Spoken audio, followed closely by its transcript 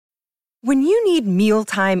When you need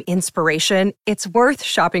mealtime inspiration, it's worth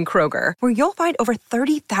shopping Kroger, where you'll find over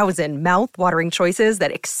 30,000 mouth-watering choices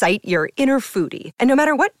that excite your inner foodie. And no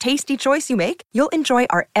matter what tasty choice you make, you'll enjoy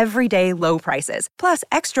our everyday low prices, plus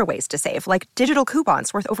extra ways to save, like digital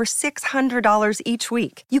coupons worth over $600 each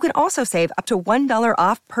week. You can also save up to $1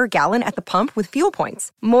 off per gallon at the pump with fuel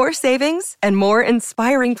points. More savings and more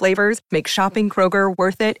inspiring flavors make shopping Kroger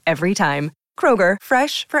worth it every time. Kroger,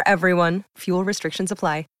 fresh for everyone. Fuel restrictions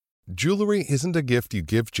apply. Jewelry isn't a gift you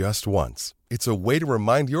give just once. It's a way to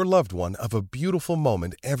remind your loved one of a beautiful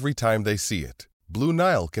moment every time they see it. Blue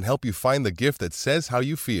Nile can help you find the gift that says how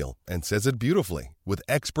you feel and says it beautifully, with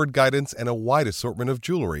expert guidance and a wide assortment of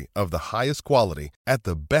jewelry of the highest quality at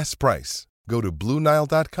the best price. Go to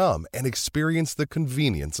BlueNile.com and experience the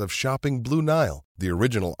convenience of shopping Blue Nile, the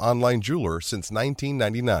original online jeweler since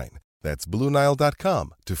 1999. That's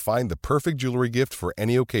BlueNile.com to find the perfect jewelry gift for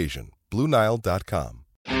any occasion. BlueNile.com.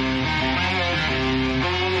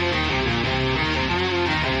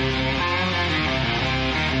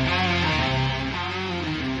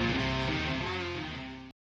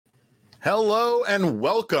 Hello and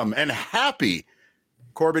welcome and happy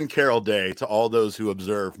Corbin Carroll Day to all those who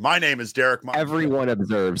observe. My name is Derek. Everyone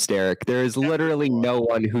observes, Derek. There is literally no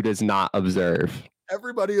one who does not observe.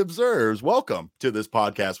 Everybody observes. Welcome to this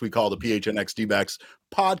podcast we call the PHNX D-backs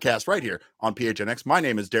podcast right here on PHNX. My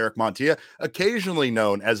name is Derek Montilla, occasionally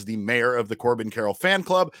known as the mayor of the Corbin Carroll fan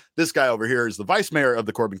club. This guy over here is the vice mayor of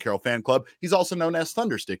the Corbin Carroll fan club. He's also known as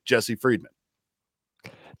Thunderstick, Jesse Friedman.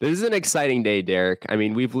 This is an exciting day, Derek. I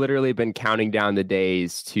mean, we've literally been counting down the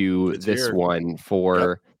days to this one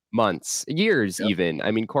for months, years even. I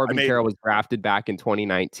mean, Corbin Carroll was drafted back in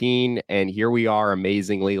 2019, and here we are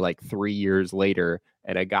amazingly like 3 years later,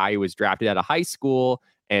 and a guy who was drafted out of high school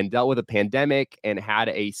and dealt with a pandemic and had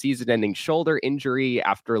a season-ending shoulder injury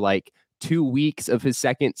after like 2 weeks of his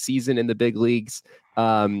second season in the big leagues.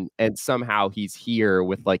 And somehow he's here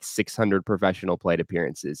with like 600 professional plate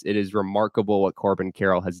appearances. It is remarkable what Corbin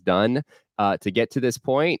Carroll has done to get to this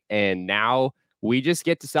point. And now we just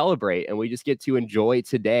get to celebrate and we just get to enjoy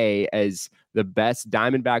today as the best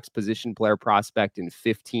Diamondbacks position player prospect in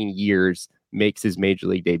 15 years makes his major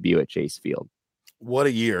league debut at Chase Field. What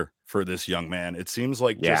a year for this young man. It seems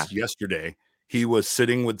like just yesterday he was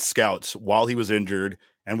sitting with scouts while he was injured,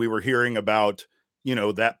 and we were hearing about, you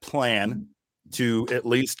know, that plan to at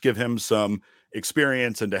least give him some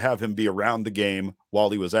experience and to have him be around the game while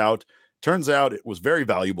he was out. Turns out it was very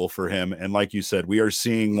valuable for him. And like you said, we are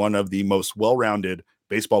seeing one of the most well-rounded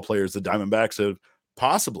baseball players the Diamondbacks have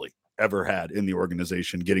possibly ever had in the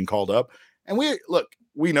organization getting called up. And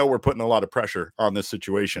we know we're putting a lot of pressure on this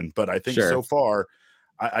situation, but I think so far,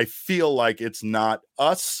 I feel like it's not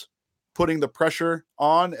us putting the pressure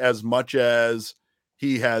on as much as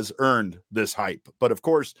he has earned this hype. But of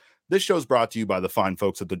course, this show is brought to you by the fine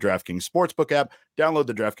folks at the DraftKings Sportsbook app. Download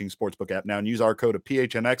the DraftKings Sportsbook app now and use our code of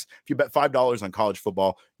PHNX. If you bet $5 on college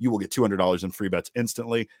football, you will get $200 in free bets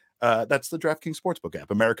instantly. That's the DraftKings Sportsbook app,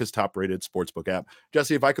 America's top-rated sportsbook app.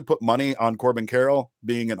 Jesse, if I could put money on Corbin Carroll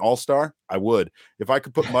being an all-star, I would. If I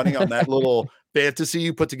could put money on that little fantasy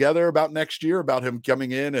you put together about next year, about him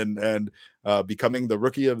coming in and becoming the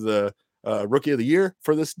rookie of the year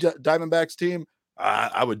for this Diamondbacks team,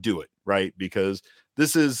 I would do it, right? Because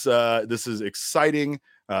this is exciting.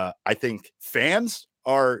 I think fans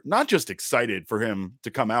are not just excited for him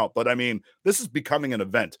to come out, but I mean, this is becoming an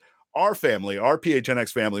event. Our family, our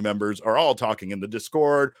PHNX family members are all talking in the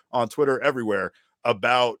Discord, on Twitter, everywhere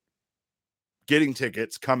about getting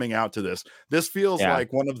tickets, coming out to this. This feels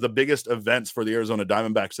like one of the biggest events for the Arizona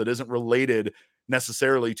Diamondbacks that isn't related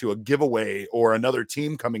necessarily to a giveaway or another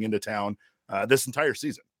team coming into town this entire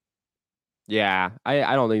season. Yeah,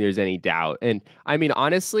 I don't think there's any doubt. And I mean,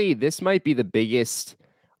 honestly, this might be the biggest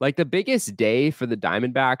day for the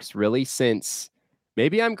Diamondbacks really since,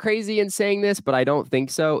 maybe I'm crazy in saying this, but I don't think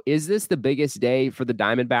so. Is this the biggest day for the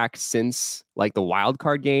Diamondbacks since like the wild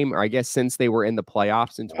card game, or I guess since they were in the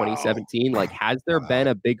playoffs in 2017? Like, has there been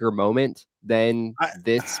a bigger moment than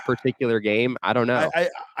this particular game? I don't know.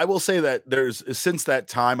 I will say that since that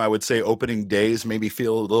time, I would say opening days maybe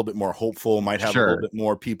feel a little bit more hopeful, might have a little bit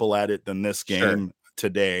more people at it than this game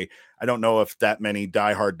today. I don't know if that many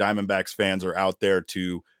diehard Diamondbacks fans are out there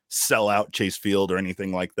to sell out Chase Field or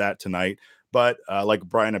anything like that tonight. But like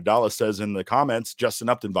Brian Abdallah says in the comments, Justin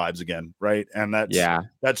Upton vibes again, right? And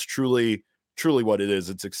that's truly what it is.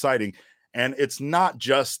 It's exciting. And it's not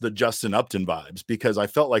just the Justin Upton vibes, because I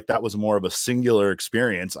felt like that was more of a singular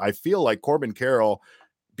experience. I feel like Corbin Carroll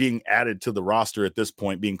being added to the roster at this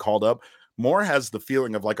point, being called up, more has the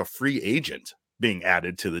feeling of like a free agent being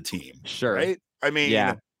added to the team. Sure. Right? I mean,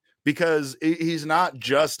 because he's not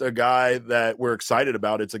just a guy that we're excited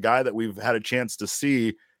about. It's a guy that we've had a chance to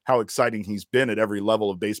see how exciting he's been at every level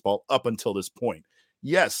of baseball up until this point.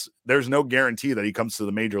 Yes, there's no guarantee that he comes to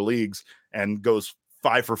the major leagues and goes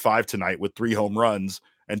 5 for 5 tonight with 3 home runs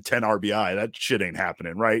and 10 RBI. That shit ain't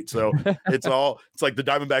happening, right? So it's like the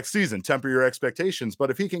Diamondbacks season, temper your expectations. But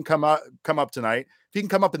if he can come up tonight, if he can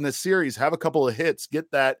come up in this series, have a couple of hits, get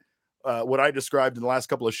that, what I described in the last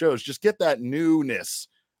couple of shows, just get that newness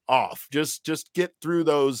off. Just get through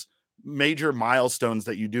those major milestones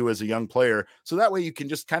that you do as a young player. So that way you can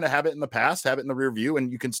just kind of have it in the past, have it in the rear view,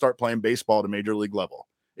 and you can start playing baseball at a major league level.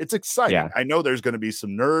 It's exciting. Yeah. I know there's going to be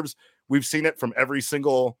some nerves. We've seen it from every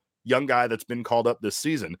single young guy that's been called up this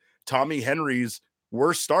season. Tommy Henry's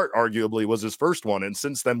worst start arguably was his first one. And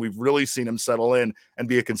since then, we've really seen him settle in and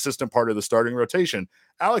be a consistent part of the starting rotation.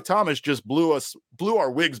 Alek Thomas just blew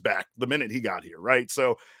our wigs back the minute he got here. Right.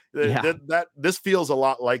 So that this feels a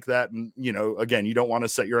lot like that. And, you know, again, you don't want to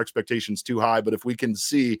set your expectations too high, but if we can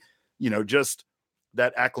see, you know, just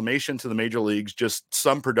that acclimation to the major leagues, just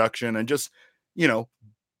some production and just, you know,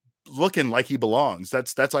 looking like he belongs.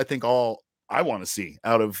 That's I think all I want to see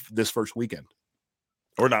out of this first weekend.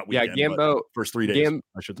 Or not weekend, Gambo, first 3 days,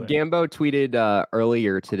 I should say. Gambo tweeted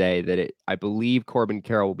earlier today that I believe Corbin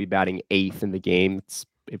Carroll will be batting 8th in the game.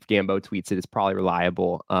 If Gambo tweets it, it's probably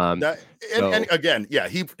reliable. And again, yeah,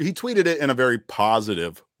 he tweeted it in a very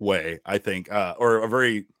positive way, I think, or a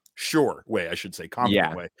very sure way, I should say,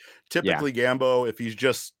 confident way. Typically, Gambo, if he's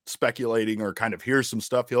just speculating or kind of hears some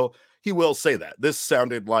stuff, he will say that. This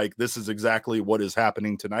sounded like this is exactly what is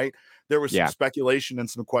happening tonight. There was some speculation and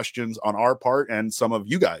some questions on our part, and some of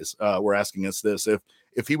you guys were asking us this,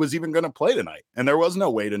 if he was even going to play tonight. And there was no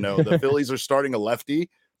way to know. The Phillies are starting a lefty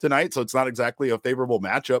tonight, so it's not exactly a favorable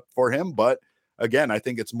matchup for him. But again, I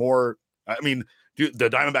think it's more, I mean, the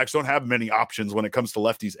Diamondbacks don't have many options when it comes to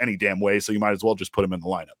lefties any damn way, so you might as well just put him in the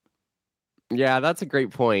lineup. Yeah, that's a great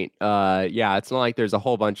point. It's not like there's a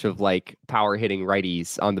whole bunch of like power hitting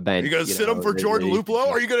righties on the bench. You're going to sit him for Jordan Luplow?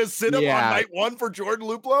 Are you going to sit him on night 1 for Jordan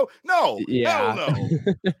Luplow? No. Hell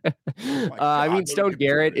no. I mean, Stone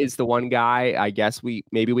Garrett is the one guy. I guess we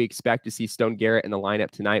expect to see Stone Garrett in the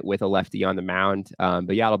lineup tonight with a lefty on the mound.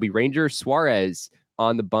 But yeah, it'll be Ranger Suarez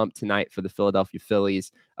on the bump tonight for the Philadelphia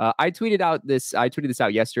Phillies. I tweeted this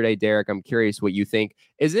out yesterday, Derek. I'm curious what you think.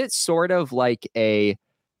 Is it sort of like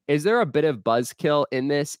is there a bit of buzzkill in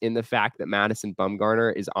this, in the fact that Madison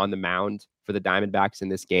Bumgarner is on the mound for the Diamondbacks in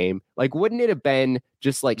this game? Like, wouldn't it have been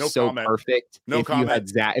just like perfect if you had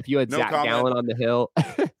Zach Gallen on the hill?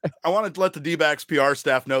 I wanted to let the D-backs PR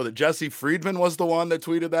staff know that Jesse Friedman was the one that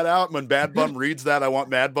tweeted that out. When Mad Bum reads that, I want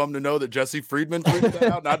Mad Bum to know that Jesse Friedman tweeted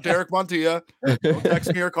that out, not Derek Montilla. Don't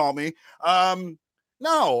text me or call me.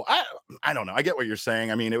 No, I don't know. I get what you're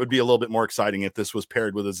saying. I mean, it would be a little bit more exciting if this was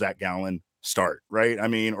paired with a Zach Gallen start, right? I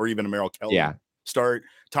mean, or even a Merrill Kelly start.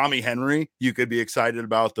 Tommy Henry, you could be excited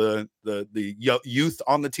about the youth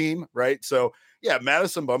on the team, right? So yeah,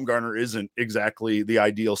 Madison Bumgarner isn't exactly the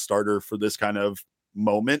ideal starter for this kind of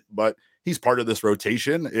moment, but he's part of this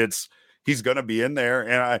rotation. He's going to be in there,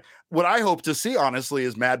 and what I hope to see, honestly,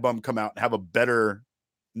 is Mad Bum come out and have a better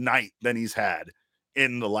night than he's had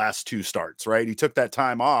in the last 2 starts, right? He took that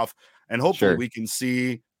time off, and hopefully we can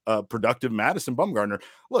see productive Madison Bumgarner.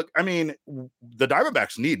 Look, I mean, the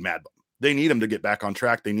Diamondbacks need Mad Bum. They need him to get back on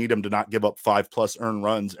track. They need him to not give up 5+ earned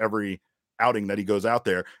runs every outing that he goes out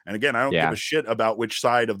there. And again, I don't give a shit about which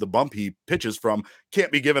side of the bump he pitches from.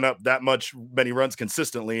 Can't be giving up that many runs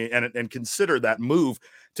consistently and consider that move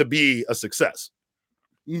to be a success.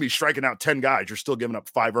 You can be striking out 10 guys. You're still giving up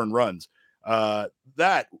 5 earned runs.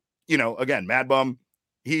 That, you know, again, Mad Bum,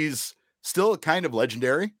 he's still kind of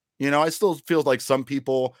legendary. You know, I still feel like some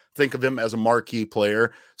people think of him as a marquee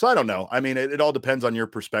player. So I don't know. I mean, it all depends on your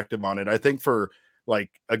perspective on it. I think for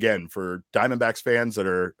Diamondbacks fans that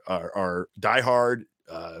are diehard,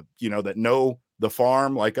 you know, that know the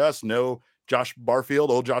farm like us, know old Josh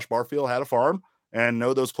Barfield had a farm and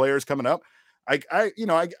know those players coming up. I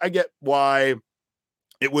get why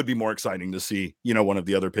it would be more exciting to see, you know, one of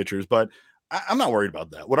the other pitchers, but I'm not worried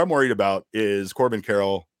about that. What I'm worried about is Corbin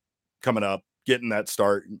Carroll coming up, getting that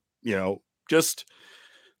start, you know, just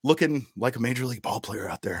looking like a major league ball player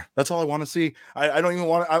out there. That's all I want to see. I don't even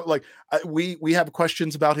want to, we have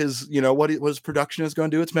questions about his, you know, what his production is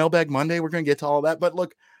going to do. It's Mailbag Monday. We're going to get to all that, but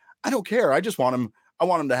look, I don't care. I just want him. I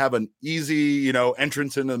want him to have an easy, you know,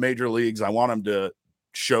 entrance into the major leagues. I want him to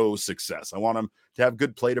show success. I want him to have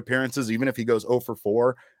good plate appearances, even if he goes 0 for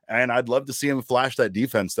 4. And I'd love to see him flash that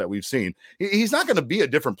defense that we've seen. He's not going to be a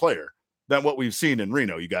different player than what we've seen in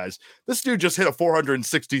Reno, you guys. This dude just hit a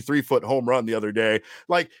 463-foot home run the other day.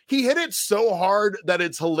 Like, he hit it so hard that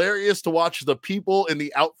it's hilarious to watch the people in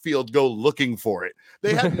the outfield go looking for it.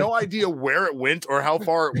 They had no idea where it went or how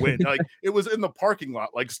far it went. Like, it was in the parking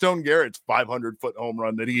lot, like Stone Garrett's 500-foot home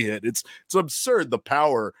run that he hit. It's absurd, the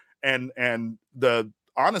power and the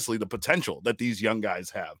honestly the potential that these young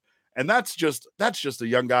guys have. And that's just a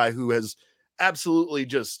young guy who has absolutely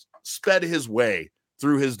just sped his way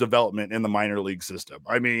through his development in the minor league system.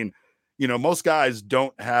 I mean, most guys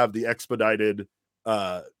don't have the expedited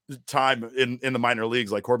time in the minor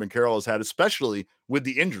leagues like Corbin Carroll has had, especially with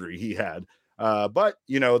the injury he had. But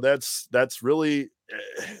that's really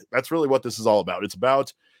what this is all about. It's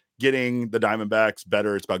about getting the Diamondbacks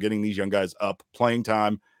better. It's about getting these young guys up, playing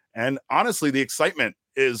time. And honestly, the excitement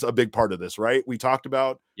is a big part of this, right? We talked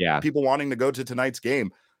about people wanting to go to tonight's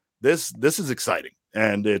game. This is exciting.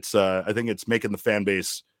 And it's I think it's making the fan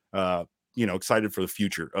base excited for the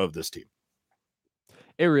future of this team.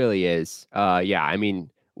 It really is. I mean,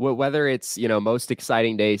 whether it's most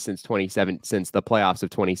exciting day since the playoffs of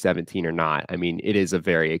 2017 or not, I mean, it is a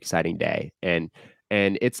very exciting day, and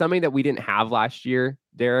it's something that we didn't have last year,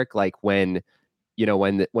 Derek. Like when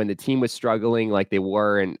the team was struggling like they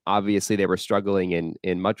were, and obviously they were struggling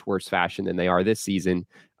in much worse fashion than they are this season.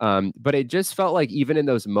 But it just felt like even in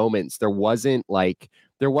those moments, there wasn't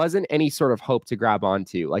any sort of hope to grab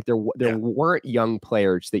onto. Like there weren't young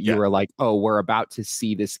players that you were like, oh, we're about to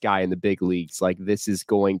see this guy in the big leagues. Like, this is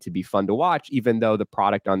going to be fun to watch, even though the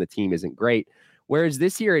product on the team isn't great. Whereas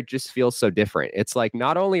this year, it just feels so different. It's like,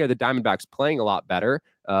 not only are the Diamondbacks playing a lot better,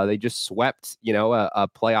 they just swept, a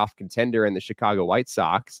playoff contender in the Chicago White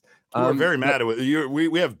Sox. We're very mad at you.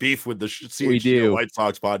 We have beef with the CHGO White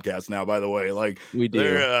Sox podcast now, by the way. Like, we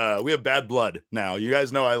do. We have bad blood now. You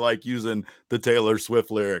guys know I like using the Taylor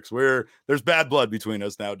Swift lyrics. There's bad blood between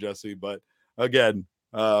us now, Jesse. But again,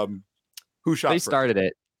 who shot? They started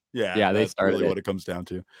it. Yeah, they started really what it comes down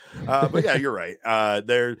to. But yeah, you're right.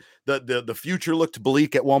 The future looked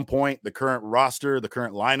bleak at one point. The current roster, the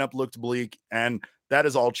current lineup looked bleak, and that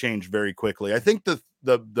has all changed very quickly. I think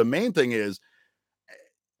the main thing is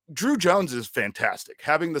Drew Jones is fantastic.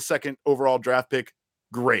 Having the second overall draft pick,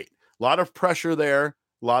 great. A lot of pressure there,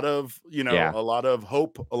 a lot of a lot of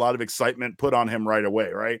hope, a lot of excitement put on him right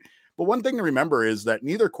away, right? But one thing to remember is that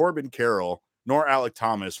neither Corbin Carroll nor Alek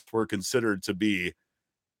Thomas were considered to be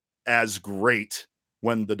as great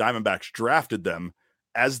when the Diamondbacks drafted them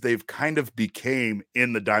as they've kind of became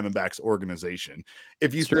in the Diamondbacks organization.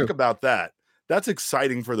 If you think about that, that's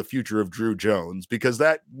exciting for the future of Drew Jones, because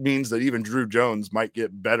that means that even Drew Jones might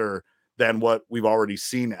get better than what we've already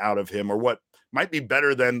seen out of him, or what might be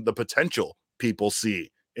better than the potential people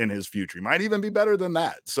see in his future. He might even be better than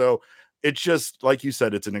that. So it's just, like you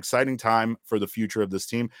said, it's an exciting time for the future of this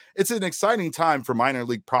team. It's an exciting time for minor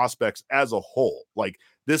league prospects as a whole. Like,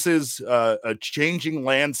 this is a changing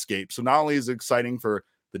landscape. So not only is it exciting for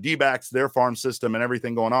the D-backs, their farm system and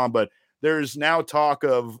everything going on, but there's now talk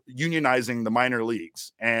of unionizing the minor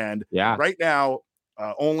leagues. And right now,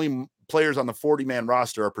 only players on the 40-man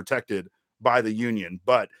roster are protected by the union.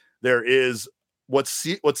 But there is what's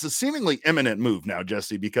a seemingly imminent move now,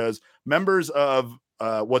 Jesse, because members of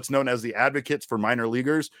what's known as the Advocates for Minor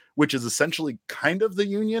Leaguers, which is essentially kind of the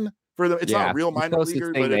union for them. It's not real minor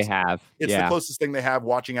leaguers, but it's the closest thing they have,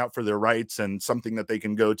 watching out for their rights and something that they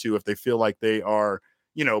can go to if they feel like they are,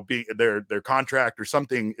 their contract or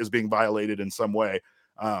something is being violated in some way.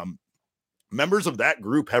 Members of that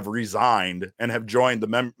group have resigned and have joined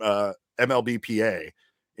the MLBPA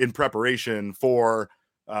in preparation for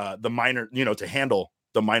the minor, to handle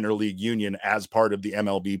the minor league union as part of the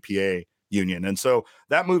MLBPA union. And so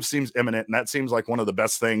that move seems imminent, and that seems like one of the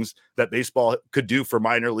best things that baseball could do for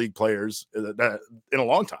minor league players in a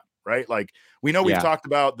long time, right? Like, we know we've talked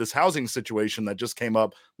about this housing situation that just came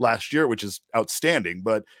up last year, which is outstanding,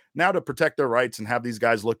 but now to protect their rights and have these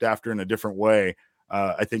guys looked after in a different way,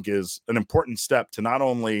 I think is an important step to not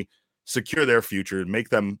only secure their future and make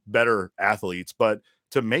them better athletes, but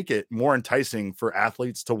to make it more enticing for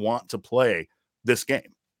athletes to want to play this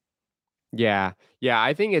game. Yeah.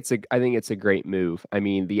 I think it's a great move. I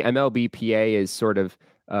mean, the MLBPA is sort of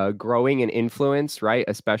growing in influence, right?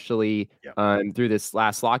 Especially through this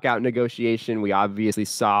last lockout negotiation. We obviously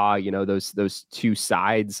saw, those two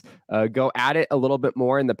sides go at it a little bit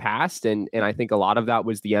more in the past, and I think a lot of that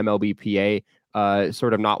was the MLBPA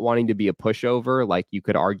sort of not wanting to be a pushover, like you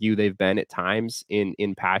could argue they've been at times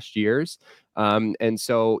in past years. And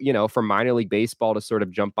so, for minor league baseball to sort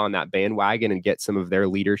of jump on that bandwagon and get some of their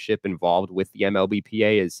leadership involved with the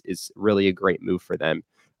MLBPA is really a great move for them.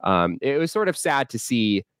 It was sort of sad to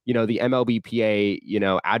see, the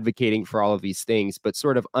MLBPA, advocating for all of these things, but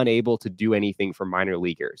sort of unable to do anything for minor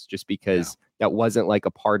leaguers just because that wasn't like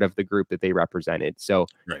a part of the group that they represented. So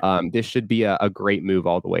this should be a great move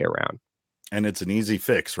all the way around. And it's an easy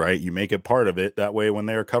fix, right? You make it part of it. That way, when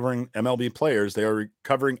they are covering MLB players, they are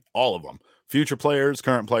covering all of them. Future players,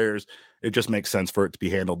 current players. It just makes sense for it to be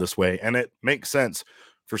handled this way. And it makes sense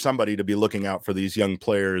for somebody to be looking out for these young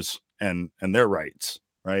players and their rights,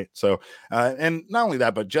 right? So, and not only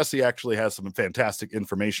that, but Jesse actually has some fantastic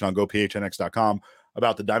information on gophnx.com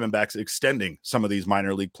about the Diamondbacks extending some of these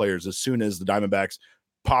minor league players as soon as the Diamondbacks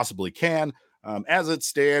possibly can. As it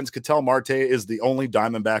stands, Ketel Marte is the only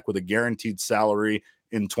Diamondback with a guaranteed salary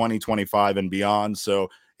in 2025 and beyond.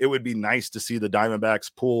 So it would be nice to see the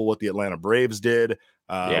Diamondbacks pull what the Atlanta Braves did,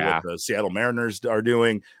 what the Seattle Mariners are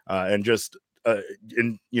doing, and just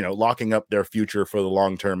locking up their future for the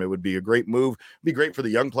long term. It would be a great move. It'd be great for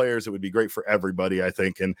the young players. It would be great for everybody, I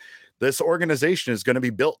think. And this organization is going to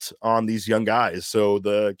be built on these young guys. So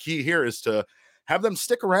the key here is to have them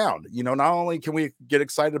stick around. Not only can we get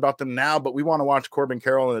excited about them now, but we want to watch Corbin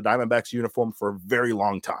Carroll in the Diamondbacks uniform for a very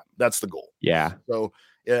long time. That's the goal. Yeah. So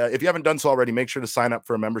if you haven't done so already, make sure to sign up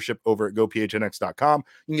for a membership over at gophnx.com.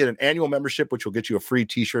 You can get an annual membership, which will get you a free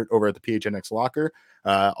t-shirt over at the PHNX locker.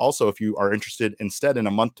 Also, if you are interested instead in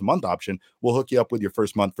a month-to-month option, we'll hook you up with your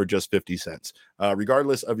first month for just 50 cents.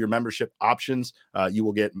 Regardless of your membership options, you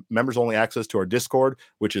will get members-only access to our Discord,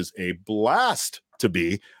 which is a blast to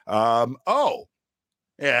be. Yeah,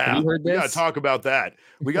 we got to talk about that.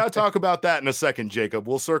 We got to talk about that in a second, Jacob.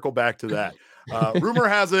 We'll circle back to that. Rumor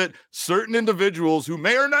has it, certain individuals who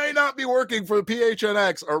may or may not be working for the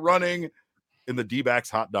PHNX are running in the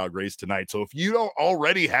D-backs hot dog race tonight. So if you don't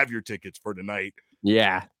already have your tickets for tonight,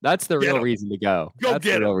 that's the real reason to go. That's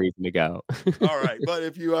the real reason to go. All right. But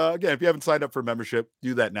if you, if you haven't signed up for membership,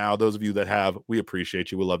 do that now. Those of you that have, we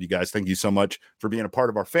appreciate you. We love you guys. Thank you so much for being a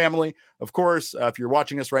part of our family. Of course, if you're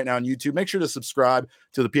watching us right now on YouTube, make sure to subscribe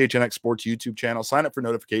to the PHNX Sports YouTube channel. Sign up for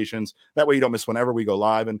notifications. That way you don't miss whenever we go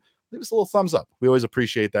live, and leave us a little thumbs up. We always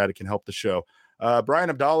appreciate that. It can help the show.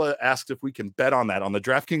 Brian Abdallah asked if we can bet on that on the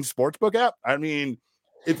DraftKings Sportsbook app. I mean,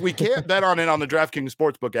 if we can't bet on it on the DraftKings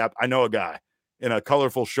Sportsbook app, I know a guy in a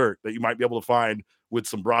colorful shirt that you might be able to find with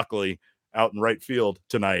some broccoli out in right field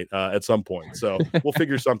tonight at some point. So we'll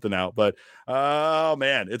figure something out. But, oh,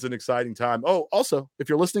 man, it's an exciting time. Oh, also, if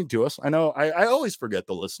you're listening to us, I know I always forget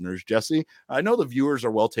the listeners, Jesse. I know the viewers are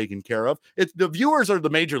well taken care of. The viewers are the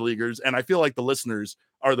major leaguers, and I feel like the listeners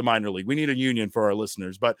are the minor league. We need a union for our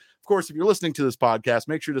listeners. But, of course, if you're listening to this podcast,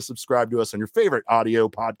 make sure to subscribe to us on your favorite audio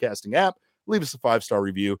podcasting app. Leave us a 5-star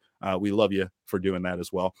review. We love you for doing that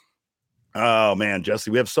as well. Oh man, Jesse,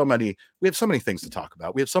 we have so many things to talk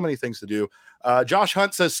about. We have so many things to do. Josh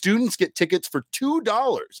Hunt says students get tickets for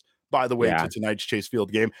 $2, by the way, to tonight's Chase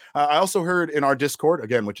Field game. I also heard in our Discord,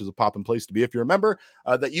 again, which is a poppin' place to be if you're a member,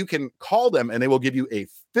 that you can call them and they will give you a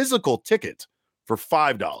physical ticket for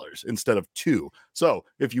 $5 instead of $2. So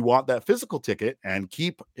if you want that physical ticket and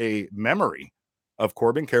keep a memory of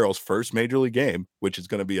Corbin Carroll's first major league game, which is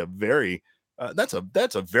going to be a very that's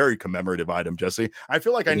a very commemorative item, Jesse. I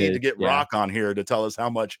feel like I need to get Rock on here to tell us how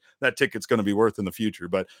much that ticket's going to be worth in the future.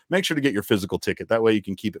 But make sure to get your physical ticket. That way you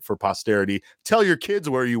can keep it for posterity. Tell your kids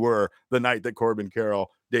where you were the night that Corbin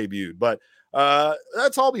Carroll debuted. But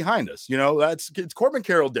that's all behind us. It's Corbin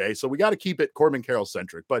Carroll Day, so we got to keep it Corbin Carroll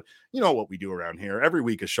centric. But you know what we do around here. Every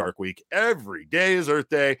week is Shark Week. Every day is Earth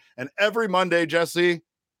Day. And every Monday, Jesse,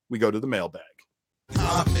 we go to the mailbag.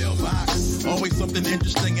 My mailbox, always something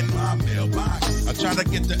interesting in my mailbox. I try to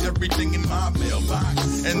get to everything in my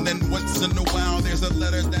mailbox, and then once in a while there's a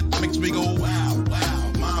letter that makes me go wow,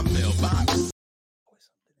 wow. My mailbox.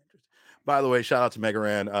 By the way, shout out to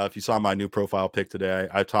Megaran. If you saw my new profile pic today,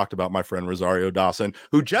 I talked about my friend Rosario Dawson,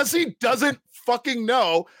 who Jesse doesn't fucking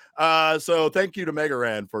know. So thank you to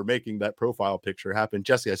Megaran for making that profile picture happen.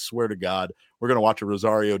 Jesse, I swear to God, we're going to watch a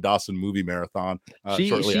Rosario Dawson movie marathon.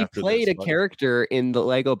 She played a character in the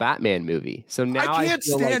Lego Batman movie. So now I can't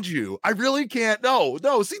stand you. I really can't. No.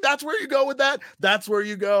 See, that's where you go with that. That's where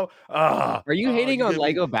you go. Are you hating on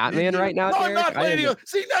Lego Batman right now? No, I'm not hating.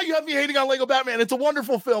 See, now you have me hating on Lego Batman. It's a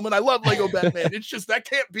wonderful film, and I love Lego Batman. It's just that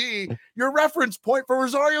can't be your reference point for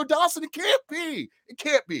Rosario Dawson. It can't be. It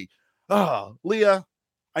can't be. Leah,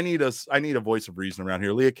 I need a voice of reason around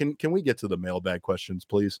here. Leah, can we get to the mailbag questions,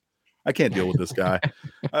 please? I can't deal with this guy.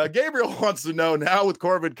 Gabriel wants to know, now with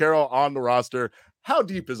Corbin Carroll on the roster, how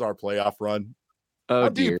deep is our playoff run? Oh,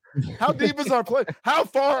 how deep is our play? How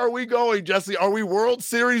far are we going, Jesse? Are we World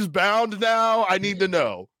Series bound now? I need to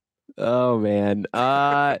know. Oh man.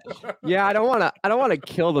 Yeah, I don't want to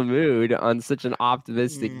kill the mood on such an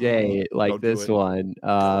optimistic day like Don't do this it. one.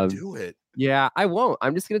 Don't do it. Yeah, I won't.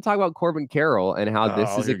 I'm just going to talk about Corbin Carroll and how this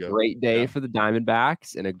Oh, is a here you go. great day Yeah. for the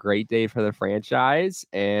Diamondbacks and a great day for the franchise.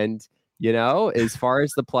 And, as far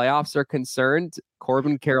as the playoffs are concerned,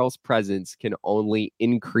 Corbin Carroll's presence can only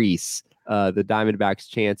increase the Diamondbacks'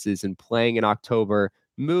 chances in playing in October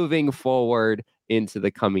moving forward into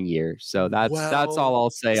the coming year. So that's all I'll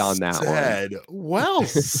say on that one. Well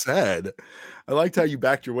said. I liked how you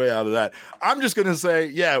backed your way out of that. I'm just gonna say,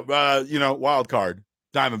 yeah, wild card,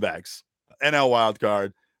 Diamondbacks, NL wild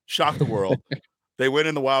card, shock the world. They win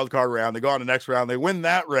in the wild card round. They go on the next round. They win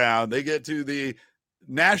that round. They get to the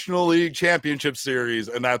National League Championship Series,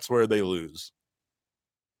 and that's where they lose.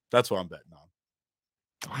 That's what I'm betting on.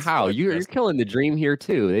 Wow, you're killing the dream here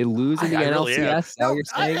too. They lose in the NLCS. Really no, you're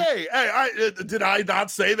saying? Did I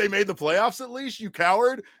not say they made the playoffs? At least, you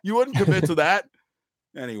coward. You wouldn't commit to that.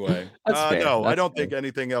 Anyway, no, I don't think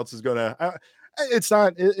anything else is gonna. It's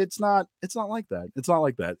not like that. It's not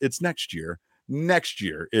like that. It's next year. Next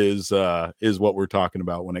year is what we're talking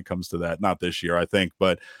about when it comes to that. Not this year, I think.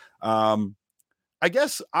 But I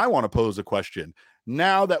guess I want to pose a question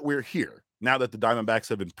now that we're here. Now that the Diamondbacks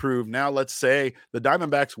have improved, now let's say the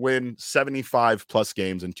Diamondbacks win 75 plus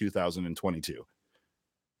games in 2022.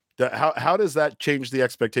 How does that change the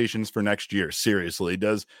expectations for next year? Seriously,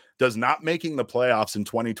 does not making the playoffs in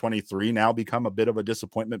 2023 now become a bit of a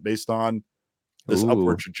disappointment based on this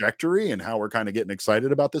upward trajectory and how we're kind of getting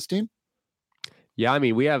excited about this team? Yeah, I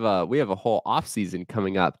mean, we have a whole off season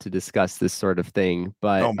coming up to discuss this sort of thing,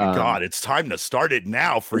 but oh my God, it's time to start it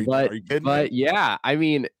now. Are you kidding me? Yeah, I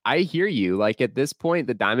mean, I hear you. Like at this point,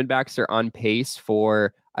 the Diamondbacks are on pace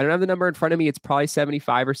for, I don't have the number in front of me. It's probably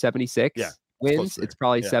 75 or 76 wins. It's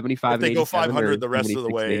probably 75. If they go 500 the rest of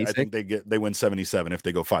the way, I think they win 77. If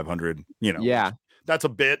they go 500, that's a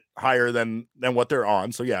bit higher than what they're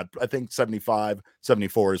on. So yeah, I think 75,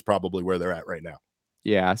 74 is probably where they're at right now.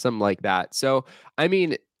 Yeah, something like that. So, I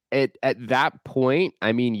mean, at that point,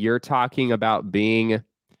 I mean, you're talking about being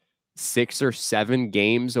 6 or 7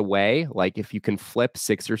 games away. Like if you can flip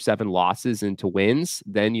 6 or 7 losses into wins,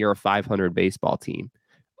 then you're a 500 baseball team.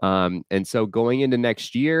 And so going into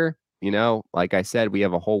next year, like I said, we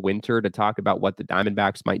have a whole winter to talk about what the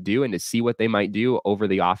Diamondbacks might do and to see what they might do over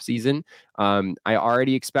the offseason. I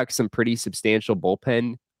already expect some pretty substantial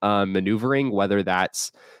bullpen maneuvering, whether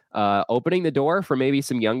that's opening the door for maybe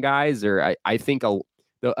some young guys, or I think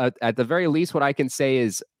at the very least, what I can say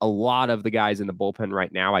is a lot of the guys in the bullpen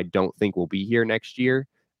right now, I don't think will be here next year.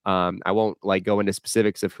 I won't go into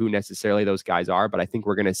specifics of who necessarily those guys are, but I think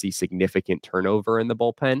we're going to see significant turnover in the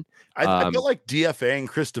bullpen. I feel like DFA and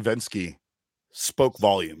Chris Davinsky spoke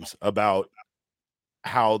volumes about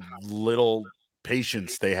how little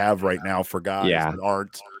patience they have right now for guys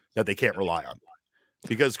that they can't rely on.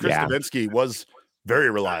 Because Chris Davinsky was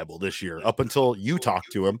very reliable this year up until you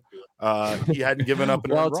talked to him. He hadn't given up.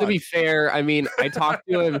 To be fair, I mean, I talked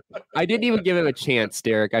to him. I didn't even give him a chance,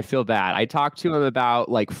 Derek. I feel bad. I talked to him about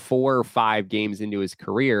 4 or 5 games into his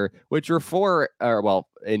career, which were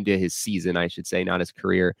into his season, I should say, not his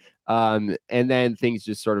career. And then things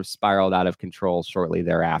just sort of spiraled out of control shortly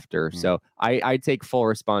thereafter. So I take full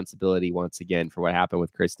responsibility once again for what happened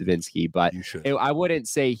with Chris Davinsky, but I wouldn't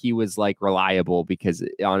say he was reliable, because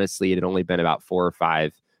honestly, it had only been about 4 or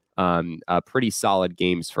 5 pretty solid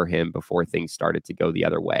games for him before things started to go the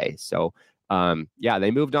other way. So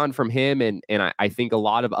they moved on from him, and I think a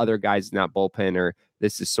lot of other guys in that bullpen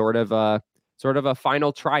this is sort of a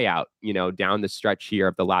final tryout, down the stretch here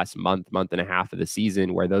of the last month and a half of the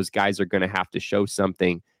season, where those guys are going to have to show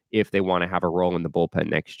something if they want to have a role in the bullpen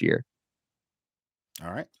next year.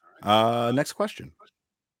 All right. Next question.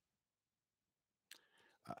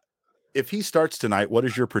 If he starts tonight, what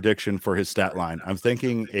is your prediction for his stat line? I'm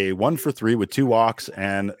thinking a 1 for 3 with 2 walks,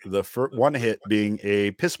 and the one hit being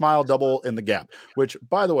a piss mile double in the gap, which,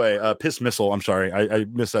 by the way, piss missile. I'm sorry. I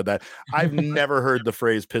missaid that. I've never heard the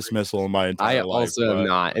phrase piss missile in my entire life. I also have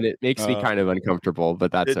not, and it makes me kind of uncomfortable,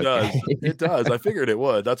 but that's okay. It does. I figured it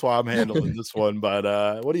would. That's why I'm handling this one. But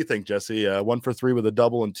what do you think, Jesse? 1 for 3 with a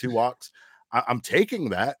double and 2 walks. I'm taking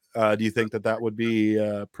that. Do you think that would be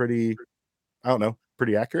pretty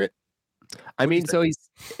accurate? I mean, so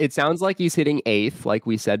it sounds like he's hitting 8th, like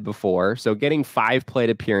we said before. So getting 5 plate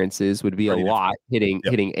appearances would be a lot. Hitting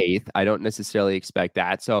 8th. I don't necessarily expect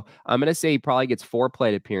that. So I'm going to say he probably gets 4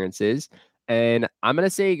 plate appearances, and I'm going to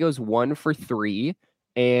say he goes 1 for 3,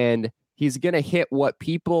 and he's going to hit what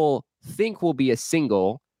people think will be a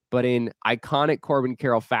single, but in iconic Corbin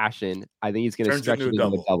Carroll fashion, I think he's going to Turns stretch into it a into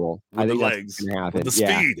a double double. I with the think that's what's legs, going to with happen. the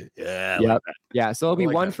Yeah. speed. Yeah, I Yep. like that. Yeah. So it'll be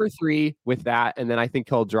like 1 that. for 3 with that, and then I think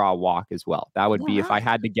he'll draw a walk as well. That would be, if I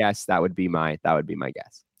had to guess, that would be my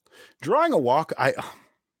guess. Drawing a walk, I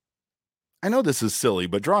know this is silly,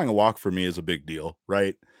 but drawing a walk for me is a big deal,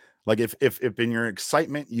 right? Like if in your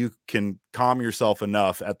excitement you can calm yourself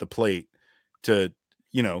enough at the plate to,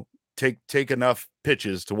 take enough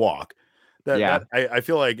pitches to walk. That I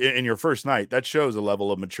feel like in your first night, that shows a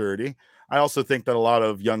level of maturity. I also think that a lot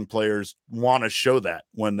of young players want to show that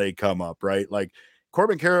when they come up, right? Like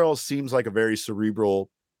Corbin Carroll seems like a very cerebral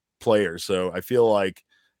player, so I feel like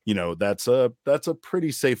that's a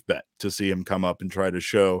pretty safe bet to see him come up and try to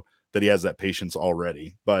show that he has that patience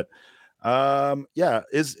already. But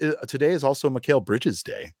is today is also Mikal Bridges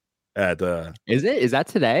Day at Is that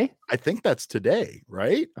today? I think that's today,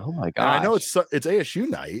 right? Oh my And I know gosh. it's ASU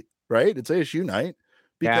night, right? It's ASU night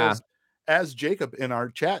Yeah. because as Jacob in our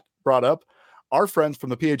chat brought up, our friends from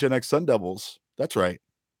the PHNX Sun Devils, that's right.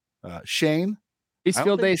 Shane, East I don't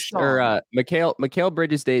Field think Days Sean, or Mikal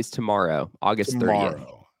Bridges Day is tomorrow, August 30th.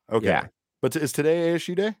 tomorrow. Okay. Yeah. But is today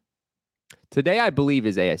ASU Day? Today, I believe,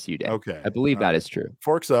 is ASU Day. Okay. I believe All that right. is true.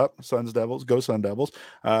 Forks up, Suns Devils, go Sun Devils.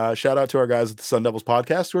 Shout out to our guys at the Sun Devils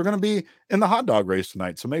podcast who are going to be in the hot dog race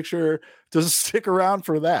tonight. So make sure to stick around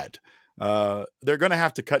for that. They're going to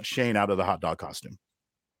have to cut Shane out of the hot dog costume,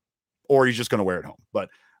 or he's just going to wear it home. But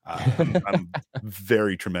I'm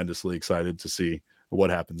very tremendously excited to see what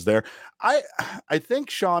happens there. I think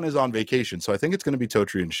Sean is on vacation, so I think it's going to be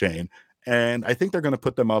Totri and Shane, and I think they're going to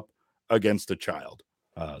put them up against a child.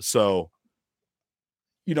 It's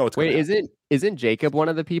Wait, isn't Jacob one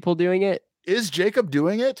of the people doing it? Is Jacob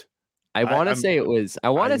doing it? I want to say it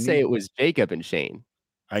was Jacob and Shane.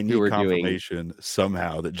 I need confirmation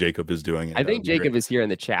somehow that Jacob is doing it. I think Jacob is here in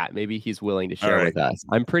the chat. Maybe he's willing to share with us.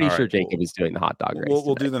 I'm pretty sure Jacob is doing the hot dog race.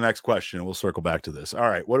 We'll do the next question. We'll circle back to this. All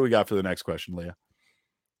right. What do we got for the next question, Leah?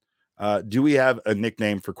 Do we have a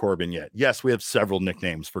nickname for Corbin yet? Yes, we have several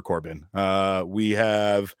nicknames for Corbin. We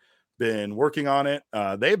have been working on it.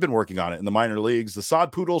 They've been working on it in the minor leagues. The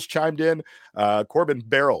Sod Poodles chimed in. Corbin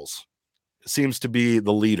Barrels seems to be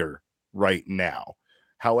the leader right now.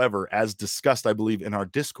 However, as discussed, I believe in our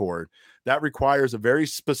Discord, that requires a very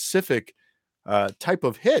specific type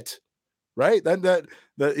of hit, right? That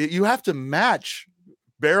you have to match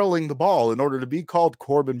barreling the ball in order to be called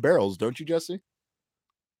Corbin Barrels, don't you, Jesse?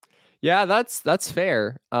 Yeah, that's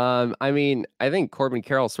fair. I mean, I think Corbin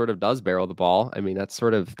Carroll sort of does barrel the ball. I mean, that's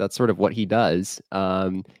sort of what he does.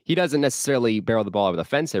 He doesn't necessarily barrel the ball over the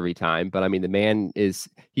fence every time, but I mean, the man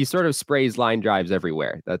he sort of sprays line drives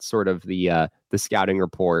everywhere. That's sort of the scouting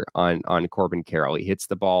report on Corbin Carroll. He hits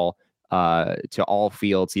the ball to all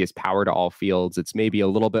fields. He has power to all fields. It's maybe a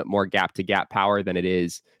little bit more gap to gap power than it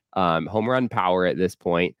is home run power at this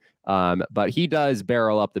point. But he does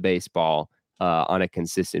barrel up the baseball on a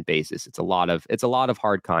consistent basis. It's a lot of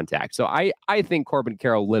hard contact. So I think Corbin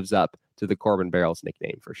Carroll lives up to the Corbin Barrels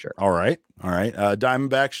nickname for sure. All right.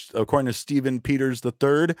 Diamondbacks, according to Stephen Peters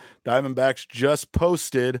III, Diamondbacks just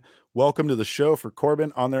posted welcome to the show for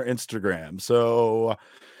Corbin on their Instagram. So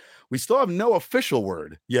we still have no official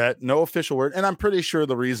word yet, and I'm pretty sure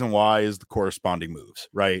the reason why is the corresponding moves,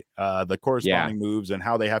 right? The corresponding moves and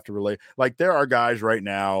how they have to relate. Like there are guys right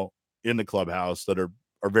now in the clubhouse that are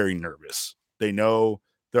very nervous. They know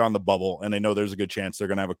they're on the bubble, and they know there's a good chance they're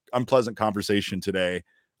going to have an unpleasant conversation today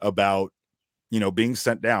about, being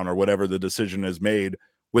sent down or whatever the decision is made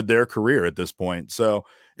with their career at this point. So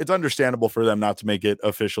it's understandable for them not to make it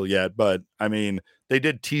official yet. But I mean, they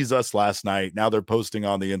did tease us last night. Now they're posting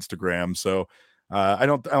on the Instagram. So I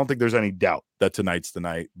don't think there's any doubt that tonight's the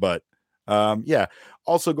night. But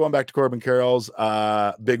also going back to Corbin Carroll's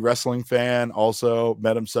big wrestling fan, also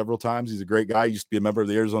met him several times. He's a great guy. He used to be a member of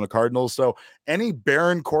the Arizona Cardinals. So any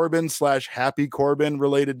Baron Corbin / Happy Corbin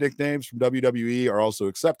related nicknames from WWE are also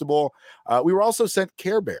acceptable. We were also sent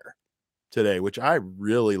Care Bear today, which I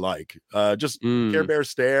really like. Care Bear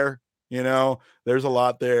stare, there's a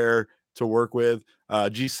lot there to work with.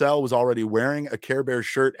 Giselle was already wearing a Care Bear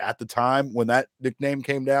shirt at the time when that nickname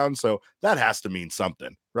came down. So that has to mean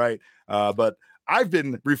something, right? But I've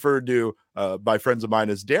been referred to by friends of mine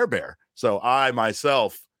as Dare Bear. So I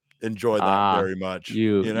myself enjoy that very much.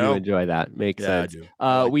 You enjoy that. Makes sense.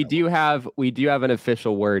 I like we do have an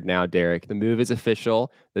official word now, Derek. The move is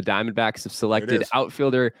official. The Diamondbacks have selected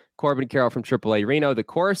outfielder Corbin Carroll from AAA Reno. The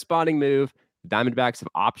corresponding move, the Diamondbacks have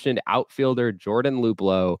optioned outfielder Jordan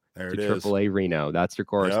Luplow to AAA Reno. That's your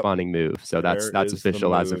corresponding move. So that's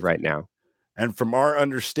official as of right now. And from our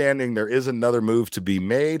understanding, there is another move to be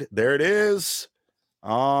made. There it is.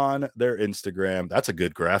 on their Instagram. That's a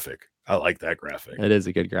good graphic. I like that graphic. It is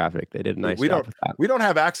a good graphic. They did a nice job with that. We don't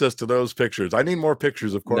have access to those pictures. I need more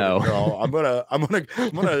pictures of Corbin Carroll. I'm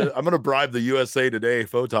gonna bribe the USA Today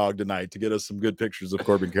photog tonight to get us some good pictures of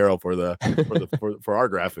Corbin Carroll for our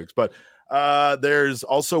graphics. But there's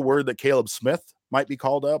also word that Caleb Smith might be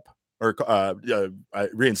called up or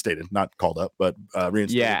reinstated, not called up, but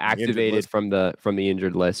reinstated. Yeah, activated from the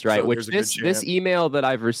injured list, right? So which this email that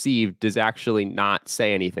I've received does actually not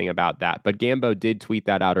say anything about that. But Gambo did tweet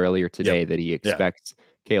that out earlier today that he expects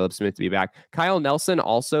Caleb Smith to be back. Kyle Nelson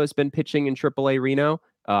also has been pitching in AAA Reno.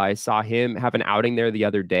 I saw him have an outing there the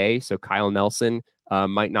other day, so Kyle Nelson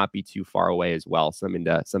might not be too far away as well. Something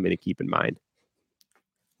to keep in mind.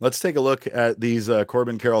 Let's take a look at these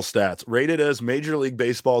Corbin Carroll stats. Rated as Major League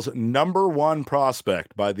Baseball's #1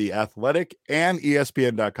 prospect by The Athletic and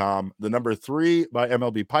ESPN.com, the #3 by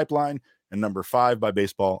MLB Pipeline, and #5 by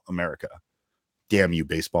Baseball America. Damn you,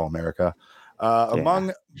 Baseball America.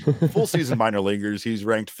 Among full season minor leaguers, he's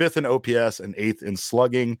ranked 5th in OPS and 8th in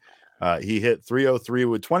slugging. He hit .303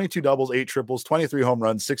 with 22 doubles, 8 triples, 23 home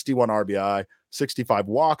runs, 61 RBI, 65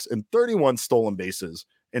 walks, and 31 stolen bases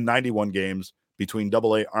in 91 games between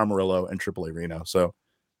AA Amarillo and AAA Reno. So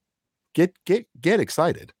get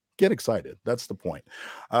excited. Get excited. That's the point.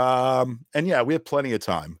 And yeah, we have plenty of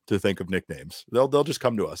time to think of nicknames. They'll just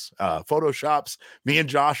come to us. Photoshops. Me and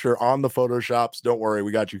Josh are on the Photoshops. Don't worry,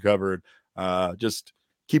 we got you covered. Just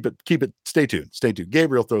keep it. Stay tuned.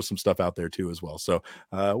 Gabriel throws some stuff out there too as well. So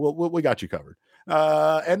we got you covered.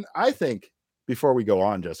 And I think before we go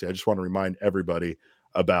on, Jesse, I just want to remind everybody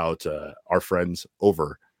about our friends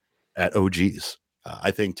over at OG's.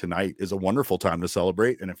 I think tonight is a wonderful time to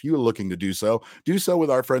celebrate. And if you're looking to do so with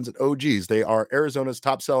our friends at OG's. They are Arizona's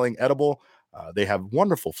top-selling edible. They have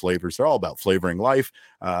wonderful flavors. They're all about flavoring life.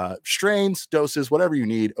 Strains, doses, whatever you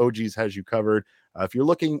need, OG's has you covered. If you're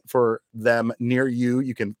looking for them near you,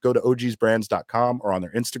 you can go to ogsbrands.com or on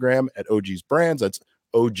their Instagram at OG's Brands. That's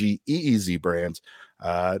OGEEZ Brands.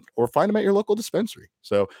 Or find them at your local dispensary.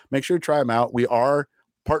 So make sure to try them out. We are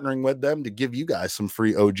partnering with them to give you guys some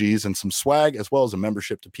free OGs and some swag, as well as a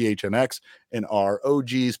membership to PHNX in our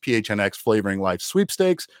OGs PHNX Flavoring Life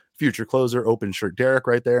sweepstakes. Future closer, open shirt Derek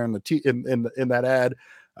right there in in that ad.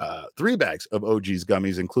 3 bags of OG's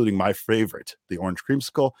gummies, including my favorite, the orange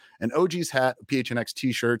creamsicle, an OG's hat, a PHNX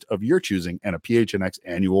t-shirt of your choosing, and a PHNX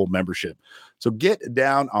annual membership. So get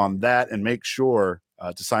down on that and make sure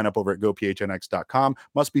to sign up over at gophnx.com.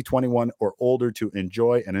 Must be 21 or older to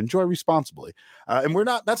enjoy, and enjoy responsibly. And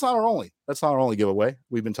that's not our only giveaway.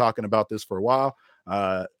 We've been talking about this for a while.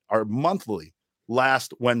 Our monthly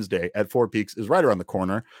last Wednesday at Four Peaks is right around the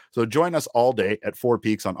corner. So join us all day at Four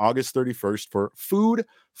Peaks on August 31st for food,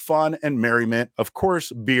 fun, and merriment. Of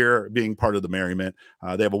course, beer being part of the merriment.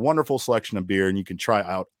 They have a wonderful selection of beer, and you can try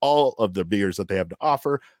out all of the beers that they have to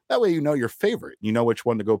offer. That way you know your favorite. You know which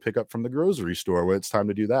one to go pick up from the grocery store when it's time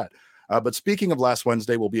to do that. But speaking of last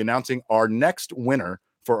Wednesday, we'll be announcing our next winner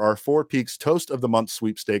for our Four Peaks Toast of the Month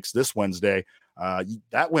sweepstakes this Wednesday.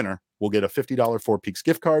 That winner will get a $50 Four Peaks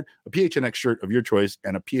gift card, a PHNX shirt of your choice,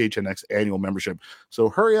 and a PHNX annual membership. So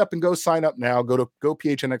hurry up and go sign up now. Go to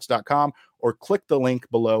gophnx.com or click the link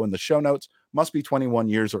below in the show notes. Must be 21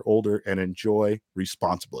 years or older and enjoy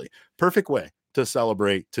responsibly. Perfect way to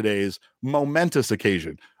celebrate today's momentous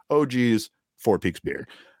occasion. OG's Four Peaks beer.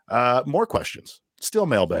 More questions. Still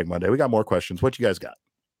Mailbag Monday. We got more questions. What you guys got?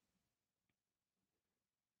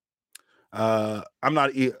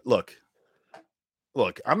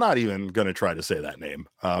 Look, I'm not even going to try to say that name.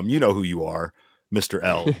 You know who you are, Mr.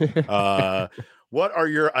 L. What are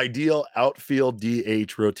your ideal outfield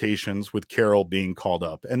DH rotations with Carroll being called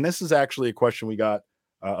up? And this is actually a question we got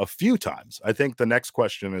a few times. I think the next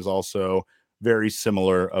question is also very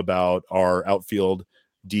similar about our outfield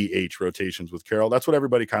DH rotations with Carroll. That's what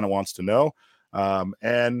everybody kind of wants to know.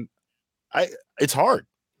 And it's hard.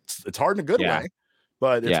 It's hard in a good way.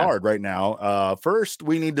 But it's hard right now. First,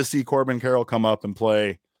 we need to see Corbin Carroll come up and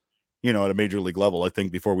play, at a major league level, I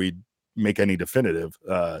think, before we make any definitive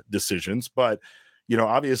decisions. But,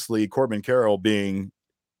 obviously, Corbin Carroll being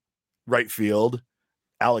right field,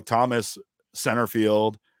 Alec Thomas center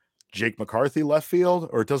field, Jake McCarthy left field,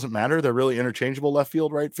 or it doesn't matter. They're really interchangeable left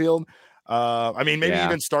field, right field. Maybe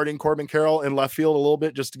even starting Corbin Carroll in left field a little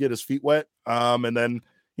bit just to get his feet wet. And then,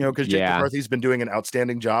 because Jake McCarthy's been doing an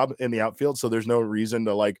outstanding job in the outfield, so there's no reason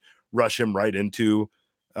to rush him right into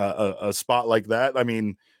a spot like that. I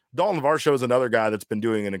mean, Dalton Varsho is another guy that's been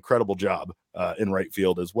doing an incredible job in right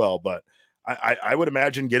field as well. But I would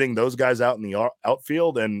imagine getting those guys out in the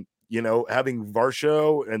outfield and, having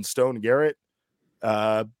Varsho and Stone Garrett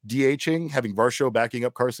DHing, having Varsho backing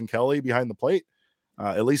up Carson Kelly behind the plate.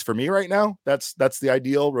 At least for me right now, that's the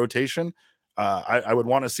ideal rotation. I would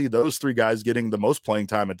want to see those three guys getting the most playing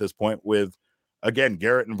time at this point, with again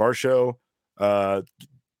Garrett and Varsho factoring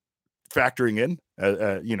in.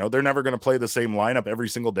 They're never going to play the same lineup every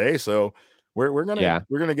single day, so we're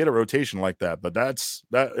gonna get a rotation like that. But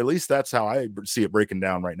at least that's how I see it breaking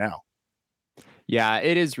down right now. Yeah,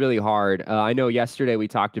 it is really hard. I know yesterday we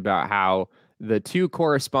talked about how the two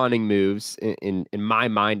corresponding moves in my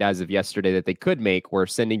mind as of yesterday that they could make were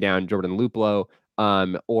sending down Jordan Luplow,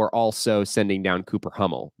 or also sending down Cooper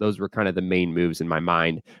Hummel. Those were kind of the main moves in my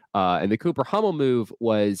mind. And the Cooper Hummel move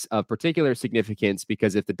was of particular significance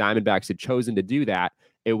because if the Diamondbacks had chosen to do that,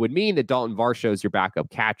 it would mean that Dalton Varsho is your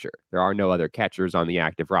backup catcher. There are no other catchers on the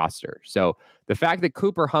active roster. So the fact that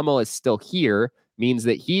Cooper Hummel is still here means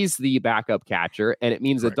that he's the backup catcher, and it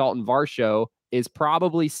means that Dalton Varsho is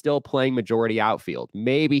probably still playing majority outfield.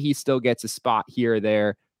 Maybe he still gets a spot here or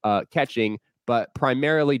there catching, but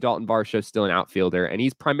primarily Dalton Varsho is still an outfielder, and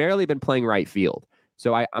he's primarily been playing right field.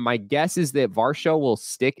 So my guess is that Varsho will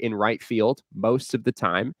stick in right field most of the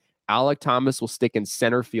time. Alek Thomas will stick in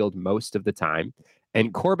center field most of the time.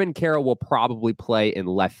 And Corbin Carroll will probably play in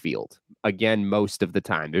left field, again, most of the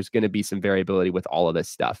time. There's going to be some variability with all of this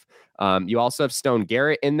stuff. You also have Stone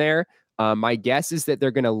Garrett in there. My guess is that they're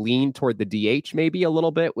going to lean toward the DH maybe a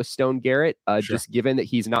little bit with Stone Garrett, just given that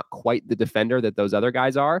he's not quite the defender that those other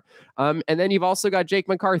guys are. And then you've also got Jake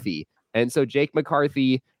McCarthy. And so Jake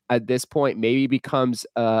McCarthy at this point maybe becomes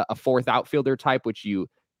a fourth outfielder type, which you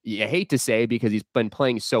hate to say because he's been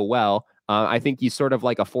playing so well. I think he's sort of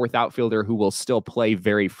like a fourth outfielder who will still play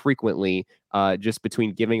very frequently, just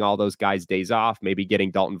between giving all those guys days off, maybe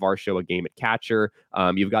getting Dalton Varsho a game at catcher.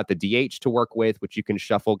 You've got the DH to work with, which you can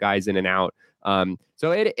shuffle guys in and out.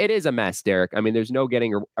 So it is a mess, Derek. I mean, there's no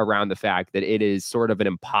getting around the fact that it is sort of an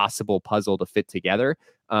impossible puzzle to fit together.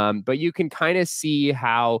 But you can kind of see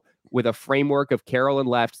how with a framework of Carroll in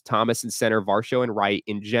left, Thomas in center, Varsho in right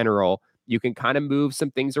in general, you can kind of move some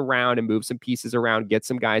things around and move some pieces around, get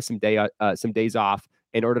some guys some days off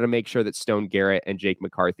in order to make sure that Stone Garrett and Jake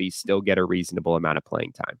McCarthy still get a reasonable amount of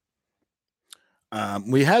playing time.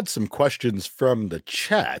 We had some questions from the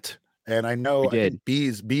chat, and I think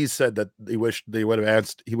Bees said that he wished he would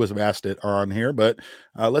have asked it on here, but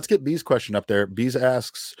let's get Bees' question up there. Bees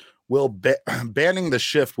asks, will banning the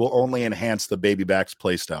shift will only enhance the baby backs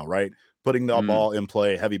play style, right? Putting the ball in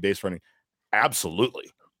play, heavy base running. Absolutely.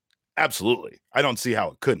 I don't see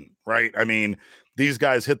how it couldn't, right? I mean, these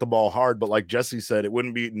guys hit the ball hard, but like Jesse said, it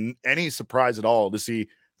wouldn't be any surprise at all to see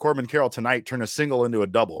Corbin Carroll tonight turn a single into a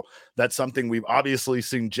double. That's something we've obviously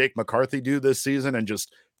seen Jake McCarthy do this season and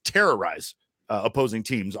just terrorize opposing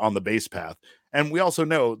teams on the base path. And we also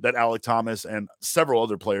know that Alek Thomas and several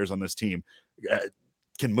other players on this team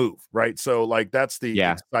can move, right? So like that's the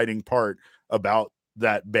exciting part about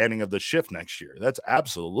that banning of the shift next year. That's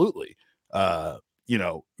absolutely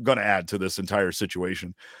going to add to this entire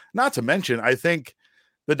situation. Not to mention, I think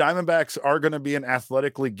the Diamondbacks are going to be an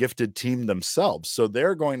athletically gifted team themselves. So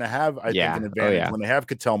they're going to have, I think, an advantage when they have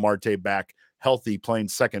Ketel Marte back healthy, playing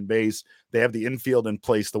second base. They have the infield in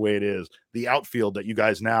place the way it is. The outfield that you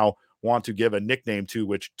guys now want to give a nickname to,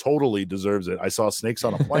 which totally deserves it. I saw Snakes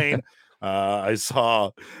on a Plane. I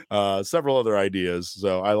saw several other ideas.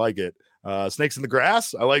 So I like it. Snakes in the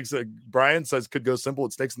grass. I like Brian says could go simple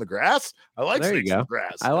with snakes in the grass. I like snakes in the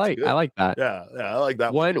grass. I like that. Yeah, I like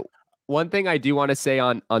that one thing I do want to say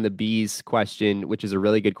on the Bees question, which is a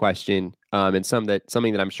really good question, and something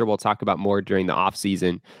that I'm sure we'll talk about more during the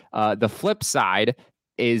offseason. The flip side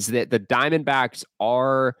is that the Diamondbacks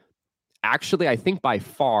are actually, I think, by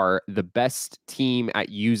far the best team at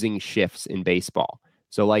using shifts in baseball.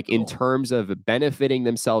 So like in terms of benefiting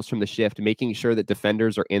themselves from the shift, making sure that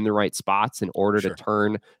defenders are in the right spots in order to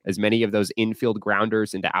turn as many of those infield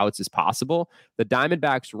grounders into outs as possible, the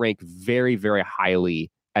Diamondbacks rank very, very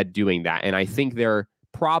highly at doing that. And I think they're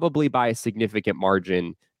probably by a significant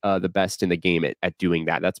margin the best in the game at doing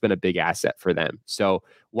that. That's been a big asset for them. So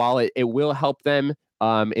while it will help them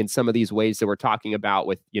in some of these ways that we're talking about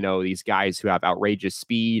with, these guys who have outrageous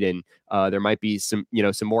speed and there might be some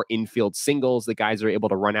more infield singles that guys are able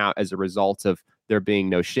to run out as a result of there being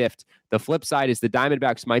no shift. The flip side is the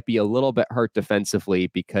Diamondbacks might be a little bit hurt defensively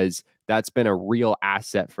because that's been a real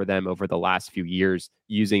asset for them over the last few years,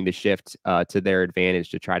 using the shift to their advantage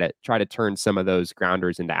to try to turn some of those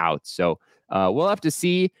grounders into outs. So we'll have to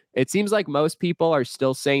see. It seems like most people are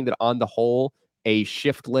still saying that on the whole, a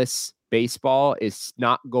shiftless baseball is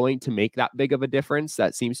not going to make that big of a difference.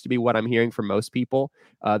 That seems to be what I'm hearing from most people.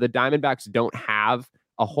 The Diamondbacks don't have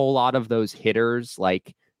a whole lot of those hitters,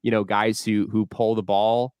 like, guys who pull the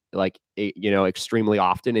ball extremely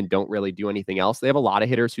often and don't really do anything else. They have a lot of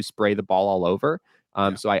hitters who spray the ball all over.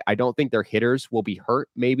 So I don't think their hitters will be hurt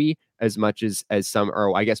maybe as much as some,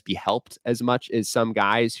 or I guess be helped as much as some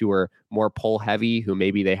guys who are more pull heavy, who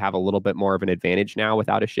maybe they have a little bit more of an advantage now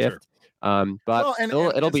without a shift. But well, and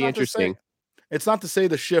it'll be interesting. It's not to say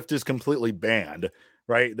the shift is completely banned,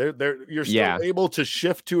 right? You're still able to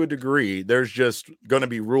shift to a degree. There's just going to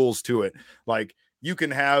be rules to it. Like you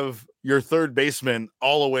can have your third baseman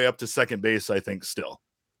all the way up to second base, I think still.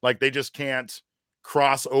 Like they just can't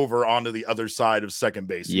cross over onto the other side of second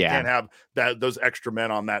base. You can't have those extra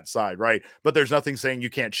men on that side, right? But there's nothing saying you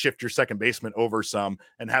can't shift your second baseman over some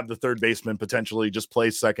and have the third baseman potentially just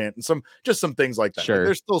play second and some things like that. Sure. Like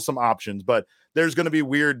there's still some options, but there's going to be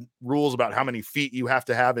weird rules about how many feet you have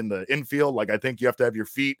to have in the infield. Like I think you have to have your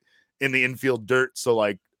feet in the infield dirt. So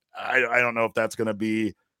like I don't know if that's going to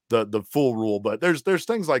be the full rule, but there's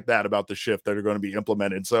things like that about the shift that are going to be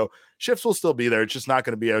implemented. So shifts will still be there. It's just not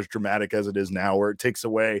going to be as dramatic as it is now, where it takes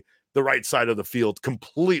away the right side of the field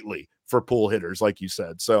completely for pull hitters, like you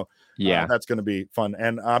said. So that's going to be fun.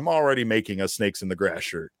 And I'm already making a Snakes in the Grass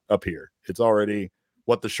shirt up here. It's already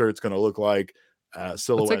what the shirt's going to look like.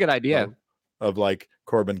 Silhouette. That's a good idea. Of like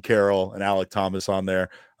Corbin Carroll and Alec Thomas on there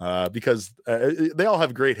because they all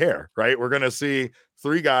have great hair, right? We're going to see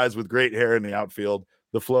 3 guys with great hair in the outfield.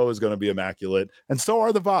 The flow is going to be immaculate, and so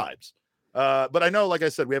are the vibes. But I know, like I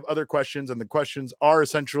said, we have other questions, and the questions are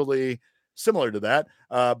essentially similar to that.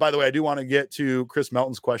 By the way, I do want to get to Chris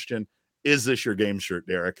Melton's question. Is this your game shirt,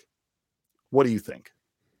 Derek? What do you think?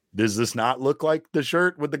 Does this not look like the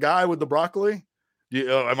shirt with the guy with the broccoli?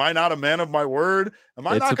 Am I not a man of my word? Am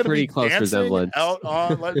I not going to be dancing out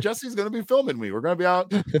on? Jesse's going to be filming me. We're going to be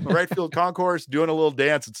out in the right field concourse doing a little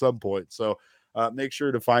dance at some point. So make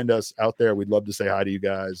sure to find us out there. We'd love to say hi to you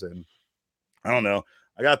guys. And I don't know.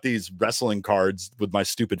 I got these wrestling cards with my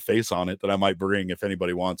stupid face on it that I might bring if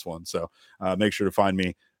anybody wants one. So make sure to find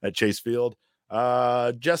me at Chase Field.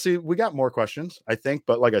 Jesse, we got more questions, I think,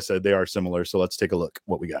 but like I said, they are similar. So let's take a look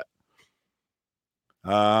what we got.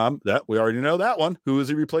 That we already know that one. Who is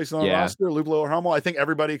he replacing on the roster? Luplow or Hummel? I think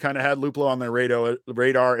everybody kind of had Luplow on their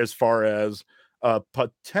radar as far as a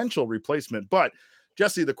potential replacement. But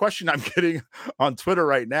Jesse, the question I'm getting on Twitter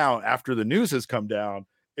right now after the news has come down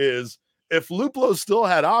is if Luplow still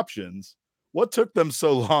had options, what took them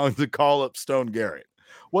so long to call up Stone Garrett?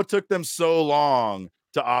 What took them so long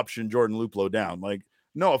to option Jordan Luplow down? Like,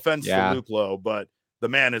 no offense to Luplow, but the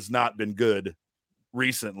man has not been good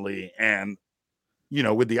recently. And,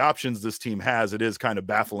 with the options this team has, it is kind of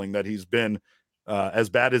baffling that he's been as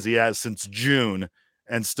bad as he has since June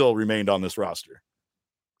and still remained on this roster.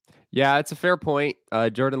 Yeah, it's a fair point.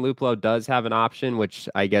 Jordan Luplow does have an option, which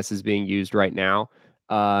I guess is being used right now.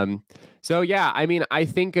 I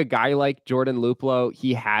think a guy like Jordan Luplow,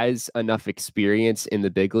 he has enough experience in the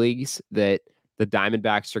big leagues that the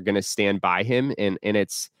Diamondbacks are going to stand by him. And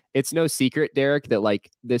it's no secret, Derek, that like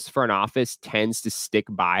this front office tends to stick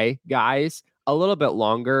by guys a little bit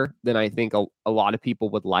longer than I think a lot of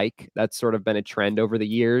people would like. That's sort of been a trend over the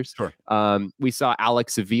years. Sure. We saw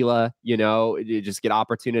Alex Avila, just get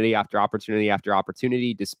opportunity after opportunity after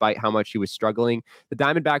opportunity, despite how much he was struggling. The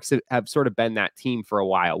Diamondbacks have sort of been that team for a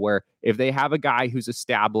while, where if they have a guy who's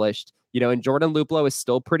established, and Jordan Luplow is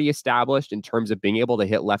still pretty established in terms of being able to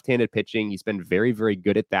hit left-handed pitching. He's been very, very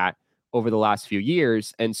good at that over the last few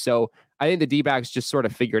years. And so I think the D-backs just sort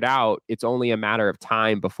of figured out it's only a matter of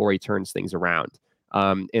time before he turns things around.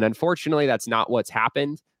 And unfortunately, that's not what's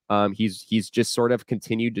happened. He's just sort of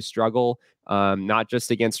continued to struggle, not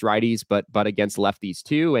just against righties, but against lefties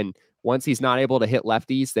too. And once he's not able to hit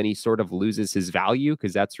lefties, then he sort of loses his value,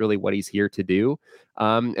 because that's really what he's here to do.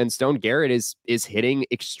 And Stone Garrett is hitting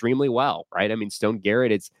extremely well, right? I mean, Stone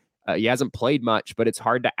Garrett, he hasn't played much, but it's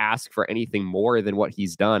hard to ask for anything more than what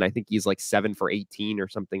he's done. I think he's like 7 for 18 or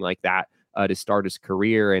something like that to start his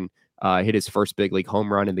career, and hit his first big league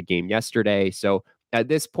home run in the game yesterday. So at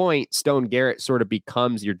this point, Stone Garrett sort of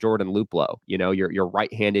becomes your Jordan Luplow, your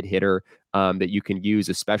right-handed hitter that you can use,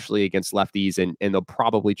 especially against lefties, and they'll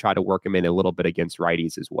probably try to work him in a little bit against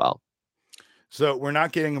righties as well. So we're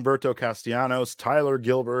not getting Humberto Castellanos, Tyler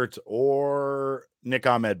Gilbert, or Nick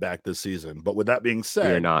Ahmed back this season. But with that being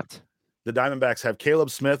said, we're not. The Diamondbacks have Caleb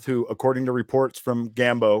Smith, who, according to reports from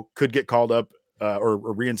Gambo, could get called up or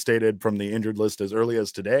reinstated from the injured list as early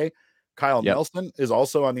as today. Kyle Nelson is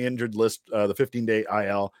also on the injured list, the 15-day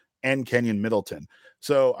IL, and Kenyon Middleton.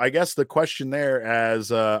 So I guess the question there,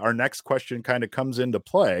 as our next question kind of comes into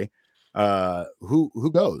play,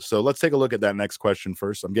 who goes? So let's take a look at that next question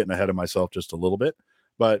first. I'm getting ahead of myself just a little bit,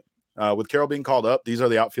 but with Carroll being called up, these are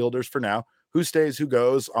the outfielders for now. Who stays, who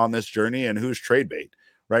goes on this journey, and who's trade bait,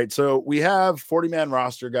 right? So we have 40-man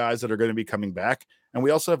roster guys that are going to be coming back, and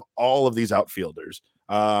we also have all of these outfielders.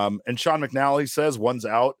 And Sean McNally says one's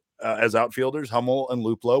out as outfielders, Hummel and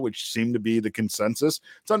Luplow, which seem to be the consensus.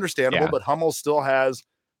 It's understandable, but Hummel still has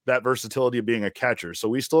that versatility of being a catcher. So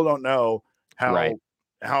we still don't know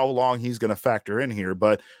how long he's going to factor in here.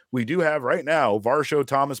 But we do have right now Varsho,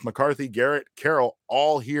 Thomas, McCarthy, Garrett, Carroll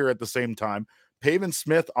all here at the same time. Pavin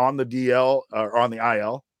Smith on the DL or on the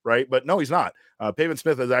IL, right? But no, he's not. Pavin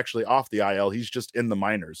Smith is actually off the IL. He's just in the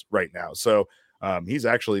minors right now. So he's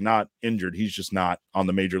actually not injured. He's just not on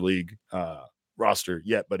the major league roster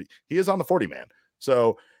yet, but he is on the 40-man.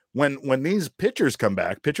 So when these pitchers come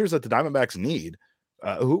back, pitchers that the Diamondbacks need,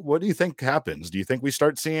 what do you think happens? Do you think we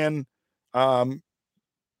start seeing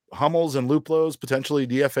Hummels and Luplos potentially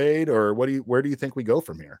DFA'd, or where do you think we go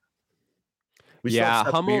from here? We still have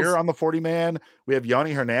Seth Beer on the 40-man. We have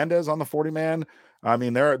Yoni Hernandez on the 40-man. I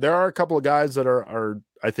mean, there are a couple of guys that are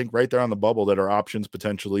I think right there on the bubble that are options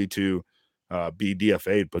potentially to be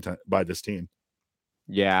DFA'd by this team.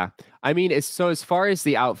 Yeah. I mean, as far as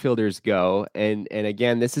the outfielders go, and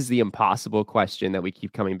again, this is the impossible question that we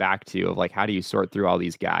keep coming back to of like, how do you sort through all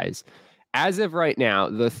these guys? As of right now,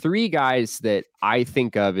 the three guys that I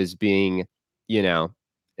think of as being,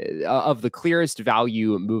 of the clearest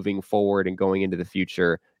value moving forward and going into the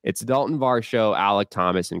future, it's Dalton Varsho, Alek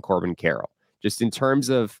Thomas, and Corbin Carroll. Just in terms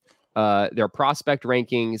of their prospect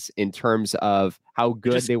rankings, in terms of how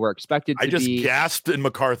good they were expected to be. I just gasped in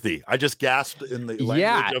McCarthy. I just gasped in the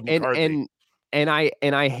language of McCarthy. And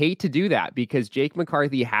I hate to do that because Jake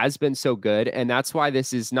McCarthy has been so good, and that's why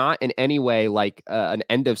this is not in any way like an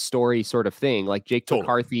end of story sort of thing. Like Jake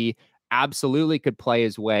McCarthy absolutely could play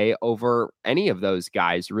his way over any of those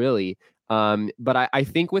guys, really. But I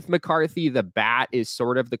think with McCarthy, the bat is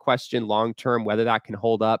sort of the question long term, whether that can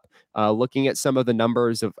hold up. Looking at some of the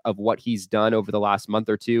numbers of what he's done over the last month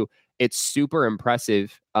or two, it's super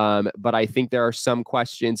impressive. But I think there are some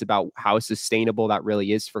questions about how sustainable that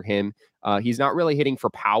really is for him. He's not really hitting for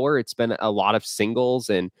power. It's been a lot of singles,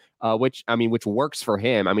 and which works for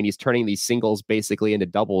him. I mean, he's turning these singles basically into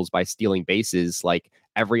doubles by stealing bases like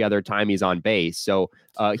every other time he's on base. So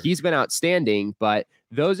he's been outstanding. But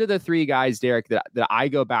those are the three guys, Derek, that I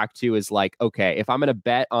go back to is like, okay, if I'm going to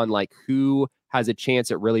bet on like who has a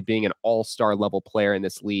chance at really being an all-star level player in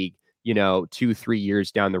this league, 2-3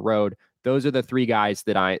 years down the road, those are the three guys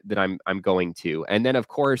that I'm going to. And then of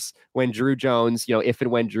course, when Drew Jones, if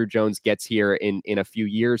and when Drew Jones gets here in a few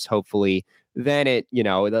years, hopefully, then it,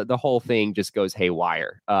 the whole thing just goes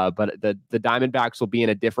haywire. But the Diamondbacks will be in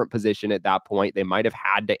a different position at that point. They might have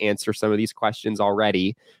had to answer some of these questions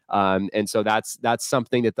already. And so that's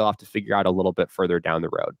something that they'll have to figure out a little bit further down the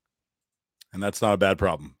road. And that's not a bad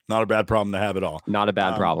problem. Not a bad problem to have at all. Not a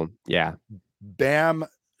bad problem. Yeah. Bam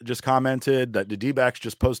just commented that the D-backs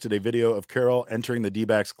just posted a video of Carroll entering the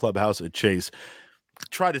D-backs clubhouse at Chase.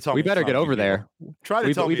 Try to tell me we better get over there. Try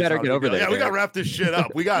to tell me we better get over there. Yeah, we got to wrap this shit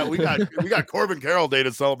up. We got Corbin Carroll Day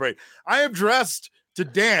to celebrate. I am dressed to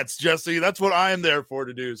dance, Jesse. That's what I am there for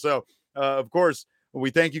to do. So, of course, we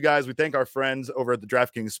thank you guys. We thank our friends over at the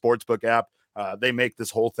DraftKings Sportsbook app. They make this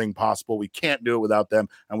whole thing possible. We can't do it without them.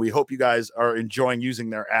 And we hope you guys are enjoying using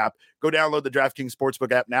their app. Go download the DraftKings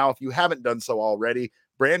Sportsbook app now if you haven't done so already.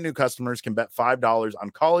 Brand new customers can bet $5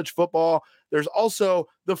 on college football. There's also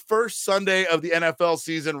the first Sunday of the NFL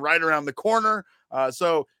season right around the corner.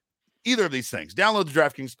 So either of these things, download the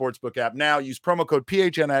DraftKings Sportsbook app now. Use promo code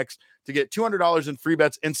PHNX to get $200 in free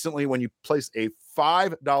bets instantly when you place a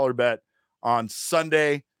 $5 bet on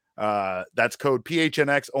Sunday. That's code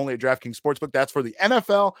PHNX only at DraftKings Sportsbook. That's for the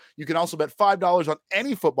NFL. You can also bet $5 on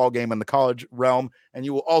any football game in the college realm, and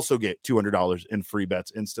you will also get $200 in free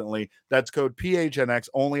bets instantly. That's code PHNX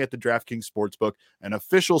only at the DraftKings Sportsbook, an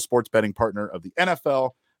official sports betting partner of the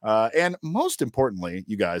NFL. And most importantly,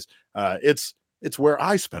 you guys, it's where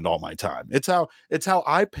I spend all my time. It's how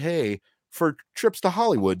I pay for trips to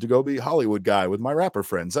Hollywood to go be Hollywood guy with my rapper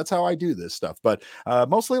friends. That's how I do this stuff. But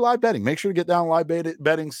mostly live betting. Make sure to get down live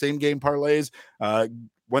betting, same game parlays.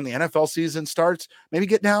 When the NFL season starts, maybe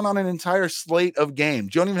get down on an entire slate of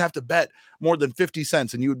games. You don't even have to bet more than 50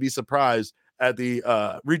 cents, and you would be surprised at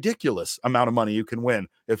the ridiculous amount of money you can win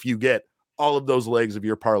if you get all of those legs of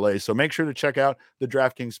your parlay. So make sure to check out the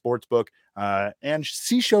DraftKings Sportsbook and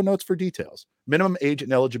see show notes for details. Minimum age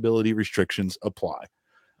and eligibility restrictions apply.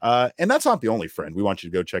 And that's not the only friend we want you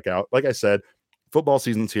to go check out. Like I said, Football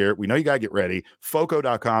season's here. We know you got to get ready.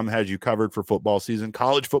 Foco.com has you covered for football season,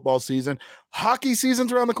 college football season, hockey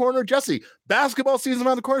season's around the corner. Jesse, basketball season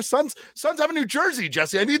around the corner. Suns have a new jersey,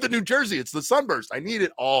 Jesse. I need the new jersey. It's the Sunburst. I need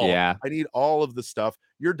it all. Yeah. I need all of the stuff.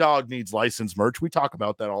 Your dog needs licensed merch. We talk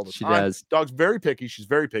about that all the time. Does. Dog's very picky. She's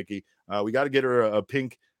very picky. We got to get her a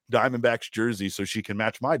pink Diamondbacks jersey so she can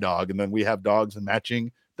match my dog. And then we have dogs and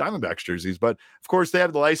matching Diamondbacks jerseys. But of course, they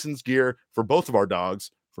have the licensed gear for both of our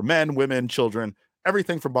dogs, for men, women, children,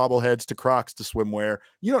 everything from bobbleheads to Crocs to swimwear.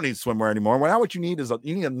 You don't need swimwear anymore. Now what you need is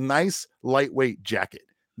you need a nice lightweight jacket,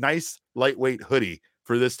 nice lightweight hoodie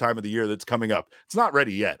for this time of the year that's coming up. It's not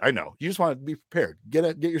ready yet. I know. You just want to be prepared.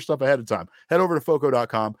 Get your stuff ahead of time. Head over to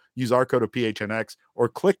foco.com, use our code of PHNX, or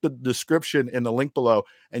click the description in the link below,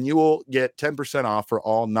 and you will get 10% off for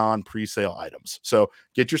all non-presale items. So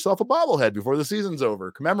get yourself a bobblehead before the season's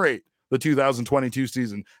over. Commemorate the 2022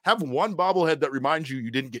 season. Have one bobblehead that reminds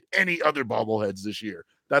you didn't get any other bobbleheads this year.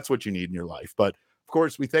 That's what you need in your life. But of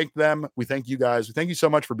course, we thank them. We thank you guys. We thank you so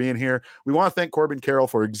much for being here. We want to thank Corbin Carroll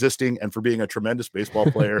for existing and for being a tremendous baseball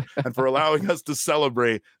player and for allowing us to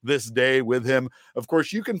celebrate this day with him. Of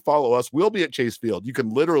course, you can follow us. We'll be at Chase Field. You can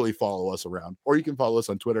literally follow us around, or you can follow us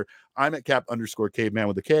on Twitter. I'm at Cap_caveman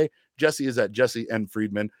with a K. Jesse is at Jesse N.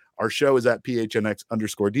 Friedman. Our show is at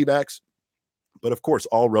PHNX_DBacks. But of course,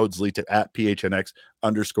 all roads lead to at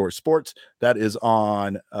PHNX_sports. That is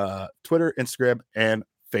on Twitter, Instagram, and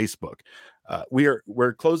Facebook.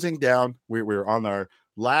 We're closing down. We're on our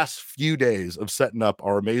last few days of setting up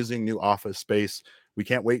our amazing new office space. We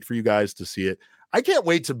can't wait for you guys to see it. I can't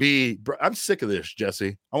wait to I'm sick of this,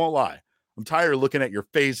 Jesse. I won't lie. I'm tired of looking at your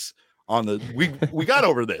face on the, we got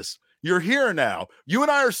over this. You're here now. You and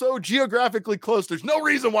I are so geographically close. There's no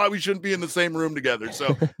reason why we shouldn't be in the same room together.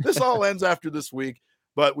 So this all ends after this week,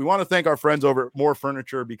 but we want to thank our friends over at More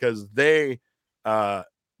Furniture because they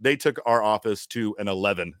took our office to an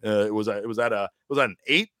 11. It was an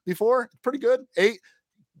 8 before. Pretty good. 8.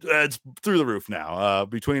 It's through the roof now.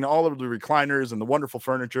 Between all of the recliners and the wonderful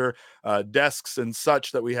furniture, desks and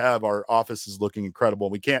such that we have, our office is looking incredible.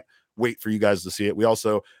 We can't wait for you guys to see it. We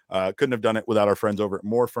also couldn't have done it without our friends over at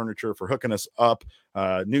More Furniture for hooking us up.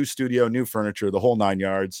 New studio, new furniture, the whole 9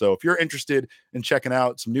 yards. So if you're interested in checking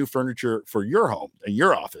out some new furniture for your home and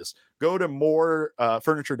your office, go to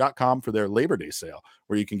morefurniture.com for their Labor Day sale,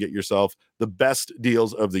 where you can get yourself the best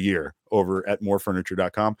deals of the year over at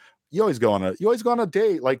morefurniture.com. You always go on a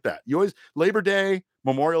day like that. You always Labor Day,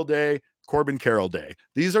 Memorial Day, Corbin Carroll Day.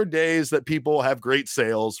 These are days that people have great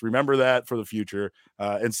sales. Remember that for the future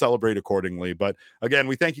and celebrate accordingly. But again,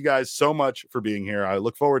 we thank you guys so much for being here. I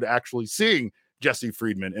look forward to actually seeing Jesse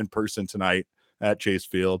Friedman in person tonight at Chase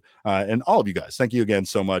Field. And all of you guys, thank you again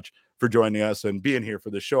so much for joining us and being here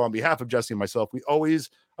for this show. On behalf of Jesse and myself, we always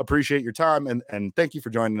appreciate your time and thank you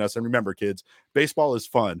for joining us. And remember, kids, baseball is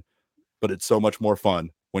fun, but it's so much more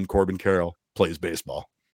fun when Corbin Carroll plays baseball.